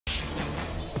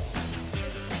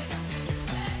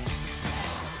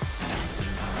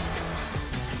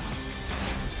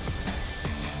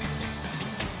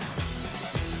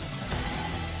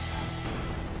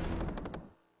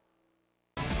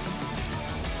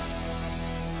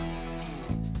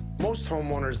Most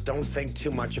homeowners don't think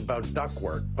too much about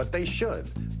ductwork, but they should.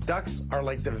 Ducts are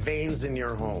like the veins in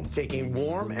your home, taking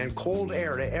warm and cold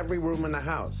air to every room in the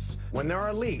house. When there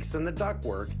are leaks in the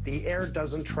ductwork, the air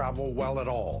doesn't travel well at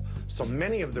all, so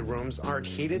many of the rooms aren't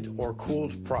heated or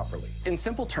cooled properly. In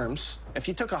simple terms, if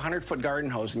you took a 100-foot garden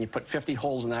hose and you put 50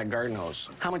 holes in that garden hose,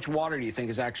 how much water do you think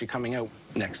is actually coming out?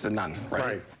 Next to none, right?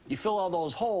 Right. You fill all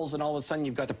those holes, and all of a sudden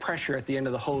you've got the pressure at the end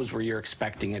of the hose where you're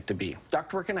expecting it to be.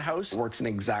 Ductwork in a house works in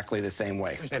exactly the same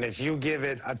way. And if you give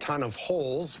it a ton of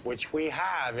holes, which we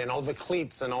have in all the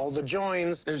cleats and all the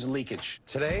joins, there's leakage.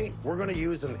 Today, we're going to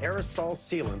use an aerosol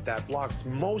sealant that blocks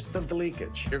most of the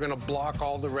leakage. You're going to block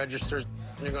all the registers.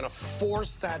 You're going to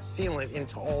force that sealant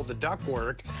into all the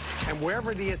ductwork, and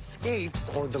wherever the escapes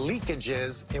or the leakage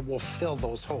is, it will fill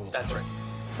those holes. That's right.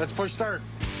 Let's push start.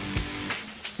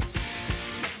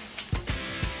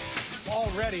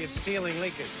 Already, it's sealing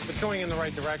leakage. It's going in the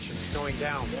right direction. It's going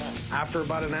down. Yeah. After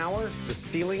about an hour, the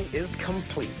sealing is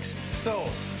complete. So,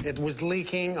 it was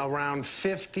leaking around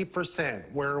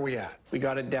 50%. Where are we at? We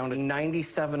got it down to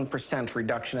 97%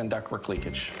 reduction in ductwork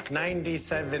leakage.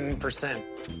 97%.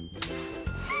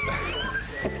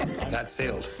 That's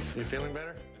sealed. You feeling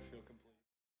better?